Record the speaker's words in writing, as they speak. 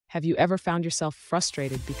Have you ever found yourself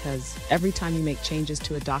frustrated because every time you make changes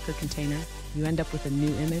to a Docker container, you end up with a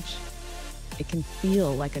new image? It can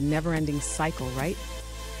feel like a never-ending cycle, right?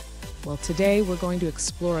 Well, today we're going to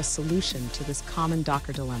explore a solution to this common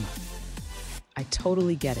Docker dilemma. I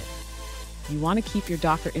totally get it. You want to keep your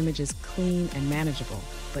Docker images clean and manageable,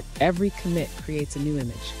 but every commit creates a new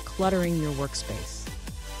image, cluttering your workspace.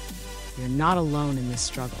 You're not alone in this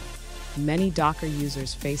struggle. Many Docker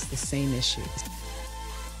users face the same issues.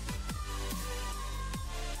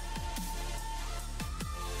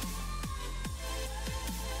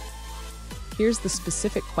 Here's the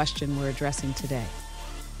specific question we're addressing today.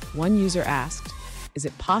 One user asked, is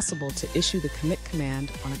it possible to issue the commit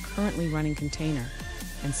command on a currently running container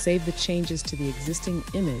and save the changes to the existing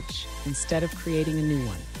image instead of creating a new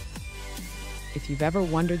one? If you've ever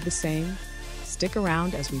wondered the same, stick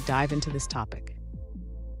around as we dive into this topic.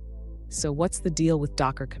 So what's the deal with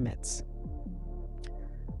Docker commits?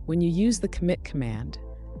 When you use the commit command,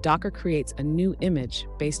 Docker creates a new image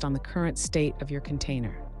based on the current state of your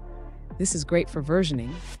container. This is great for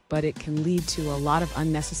versioning, but it can lead to a lot of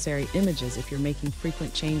unnecessary images if you're making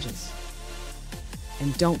frequent changes.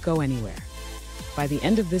 And don't go anywhere. By the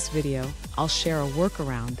end of this video, I'll share a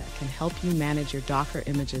workaround that can help you manage your Docker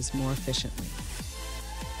images more efficiently.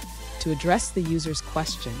 To address the user's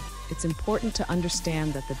question, it's important to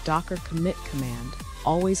understand that the Docker commit command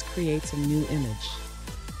always creates a new image.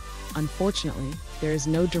 Unfortunately, there is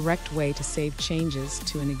no direct way to save changes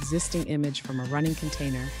to an existing image from a running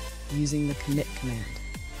container using the commit command.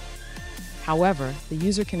 However, the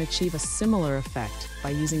user can achieve a similar effect by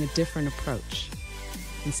using a different approach.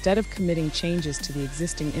 Instead of committing changes to the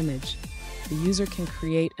existing image, the user can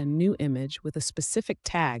create a new image with a specific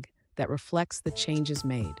tag that reflects the changes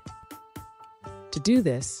made. To do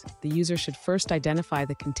this, the user should first identify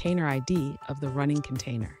the container ID of the running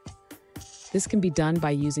container. This can be done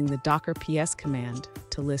by using the docker ps command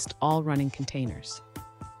to list all running containers.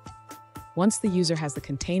 Once the user has the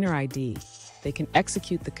container ID, they can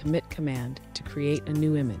execute the commit command to create a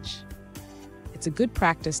new image. It's a good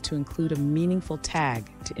practice to include a meaningful tag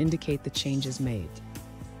to indicate the changes made.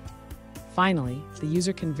 Finally, the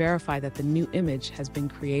user can verify that the new image has been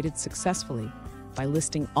created successfully by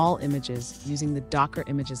listing all images using the docker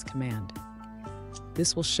images command.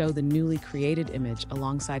 This will show the newly created image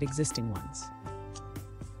alongside existing ones.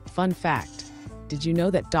 Fun fact, did you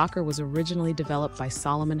know that Docker was originally developed by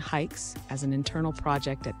Solomon Hykes as an internal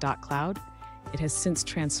project at .cloud? It has since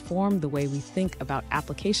transformed the way we think about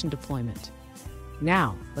application deployment.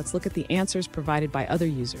 Now, let's look at the answers provided by other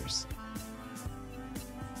users.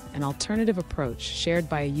 An alternative approach shared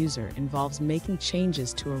by a user involves making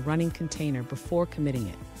changes to a running container before committing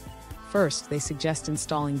it. First, they suggest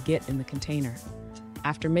installing Git in the container.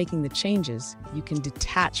 After making the changes, you can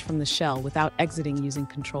detach from the shell without exiting using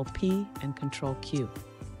Ctrl-P and Ctrl-Q.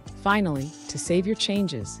 Finally, to save your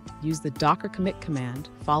changes, use the docker commit command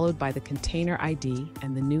followed by the container ID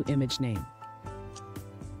and the new image name.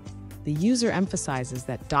 The user emphasizes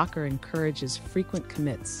that Docker encourages frequent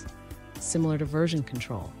commits, similar to version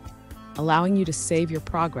control, allowing you to save your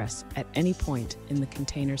progress at any point in the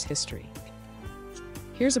container's history.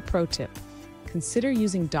 Here's a pro tip. Consider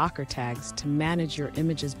using Docker tags to manage your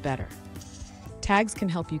images better. Tags can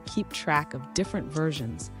help you keep track of different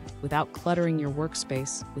versions without cluttering your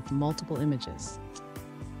workspace with multiple images.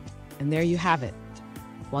 And there you have it.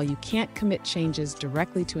 While you can't commit changes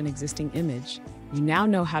directly to an existing image, you now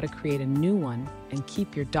know how to create a new one and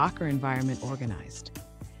keep your Docker environment organized.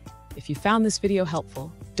 If you found this video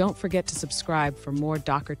helpful, don't forget to subscribe for more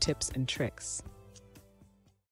Docker tips and tricks.